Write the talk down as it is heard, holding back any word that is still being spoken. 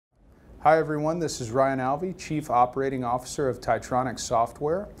Hi everyone, this is Ryan Alvey, Chief Operating Officer of Titronic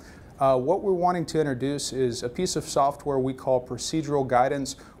Software. What we're wanting to introduce is a piece of software we call Procedural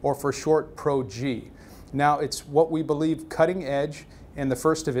Guidance, or for short, ProG. Now it's what we believe cutting edge and the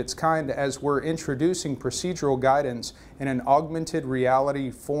first of its kind, as we're introducing procedural guidance in an augmented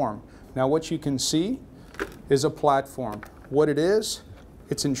reality form. Now what you can see is a platform. What it is,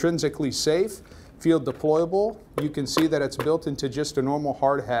 it's intrinsically safe, field deployable. You can see that it's built into just a normal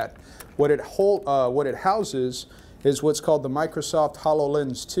hard hat. What it houses is what's called the Microsoft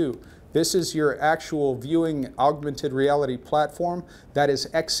HoloLens 2. This is your actual viewing augmented reality platform that is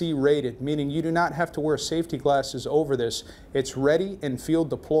XE rated, meaning you do not have to wear safety glasses over this. It's ready and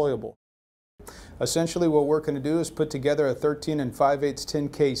field deployable. Essentially what we're going to do is put together a 13 5/8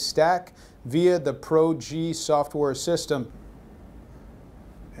 10K stack via the ProG software system.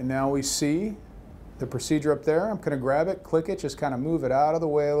 And now we see the procedure up there. I'm going to grab it, click it, just kind of move it out of the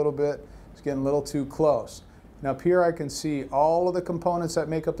way a little bit. It's getting a little too close. Now up here I can see all of the components that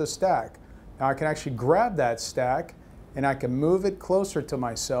make up the stack. Now I can actually grab that stack and I can move it closer to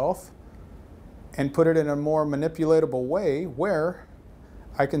myself and put it in a more manipulatable way where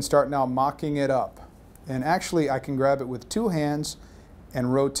I can start now mocking it up. And actually I can grab it with two hands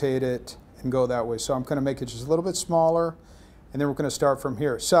and rotate it and go that way. So I'm going to make it just a little bit smaller, and then we're going to start from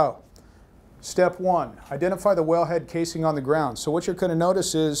here. So step one, identify the wellhead casing on the ground. So what you're going to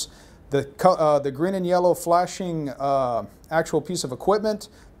notice is the green and yellow flashing actual piece of equipment.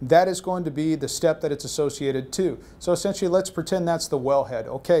 That is going to be the step that it's associated to. So essentially, let's pretend that's the wellhead.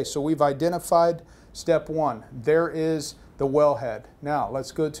 Okay, so we've identified step one. There is the wellhead. Now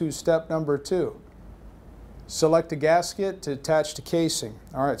let's go to step number two. Select a gasket to attach to casing.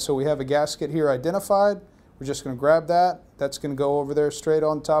 All right, so we have a gasket here identified. We're just going to grab that. That's going to go over there straight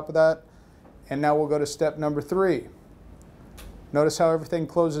on top of that. And now we'll go to step number three. Notice how everything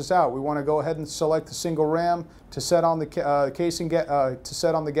closes out. We want to go ahead and select the single ram to set on the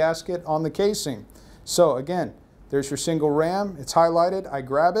gasket on the casing. So again, there's your single ram. It's highlighted. I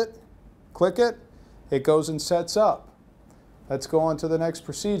grab it, click it, it goes and sets up. Let's go on to the next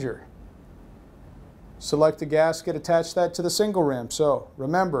procedure. Select the gasket, attach that to the single ram. So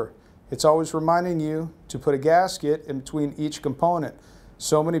remember, it's always reminding you to put a gasket in between each component.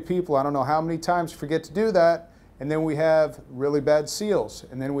 So many people, I don't know how many times, forget to do that, and then we have really bad seals,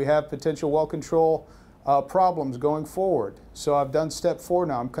 and then we have potential well control problems going forward. So I've done step four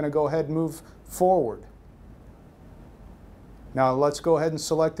now. I'm going to go ahead and move forward. Now let's go ahead and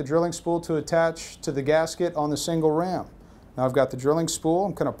select the drilling spool to attach to the gasket on the single ram. Now I've got the drilling spool.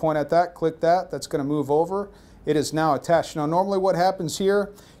 I'm going to point at that, click that. That's going to move over. It is now attached. Now normally what happens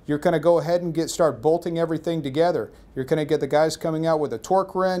here, you're going to go ahead and start bolting everything together. You're going to get the guys coming out with a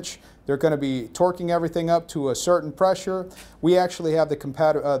torque wrench. They're going to be torquing everything up to a certain pressure. We actually have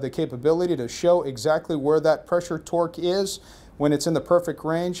the capability to show exactly where that pressure torque is when it's in the perfect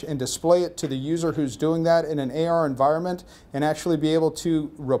range, and display it to the user who's doing that in an AR environment, and actually be able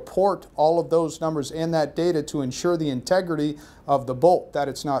to report all of those numbers and that data to ensure the integrity of the bolt, that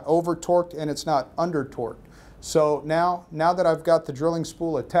it's not over torqued and it's not under torqued. So now that I've got the drilling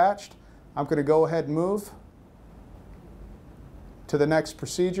spool attached, I'm going to go ahead and move to the next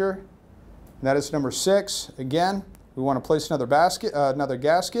procedure. And that is number 6. Again, we want to place another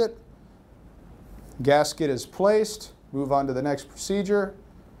gasket. Gasket is placed. Move on to the next procedure.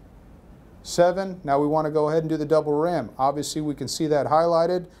 7. Now we want to go ahead and do the double ram. Obviously we can see that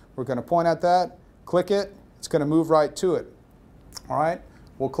highlighted. We're going to point at that, click it. It's going to move right to it. All right,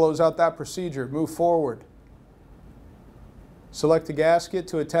 we'll close out that procedure. Move forward. Select the gasket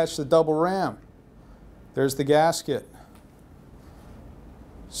to attach the double ram. There's the gasket.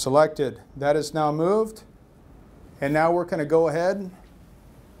 Selected. That is now moved. And now we're going to go ahead,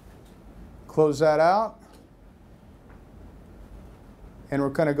 close that out. And we're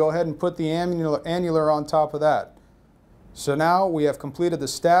going to go ahead and put the annular on top of that. So now we have completed the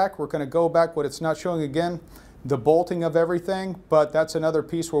stack. We're going to go back. What it's not showing again, the bolting of everything, but that's another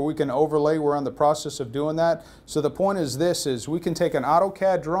piece where we can overlay. We're in the process of doing that. So the point is this, is we can take an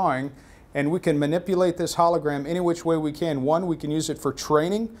AutoCAD drawing and we can manipulate this hologram any which way we can. One, we can use it for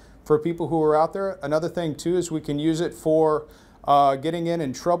training for people who are out there. Another thing too is we can use it for getting in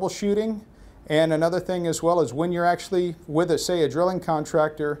and troubleshooting. And another thing as well is when you're actually with say a drilling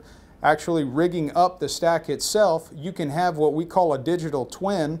contractor actually rigging up the stack itself, you can have what we call a digital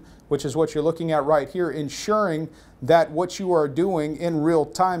twin, which is what you're looking at right here, ensuring that what you are doing in real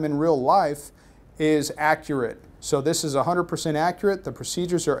time, in real life, is accurate. So this is 100% accurate. The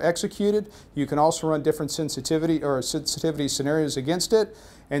procedures are executed. You can also run different sensitivity scenarios against it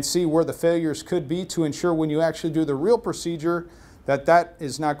and see where the failures could be to ensure when you actually do the real procedure that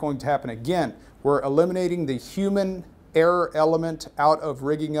is not going to happen again. We're eliminating the human error element out of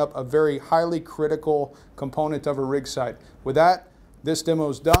rigging up a very highly critical component of a rig site. With that, this demo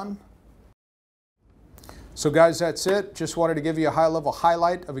is done. So guys, that's it. Just wanted to give you a high-level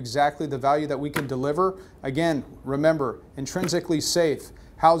highlight of exactly the value that we can deliver. Again, remember, intrinsically safe,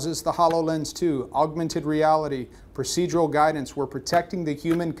 houses the HoloLens 2, augmented reality, procedural guidance. We're protecting the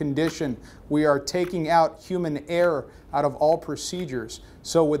human condition. We are taking out human error out of all procedures.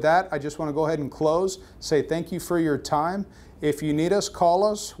 So with that, I just want to go ahead and close, say thank you for your time. If you need us, call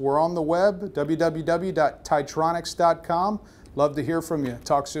us. We're on the web, www.titronics.com. Love to hear from you.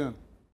 Talk soon.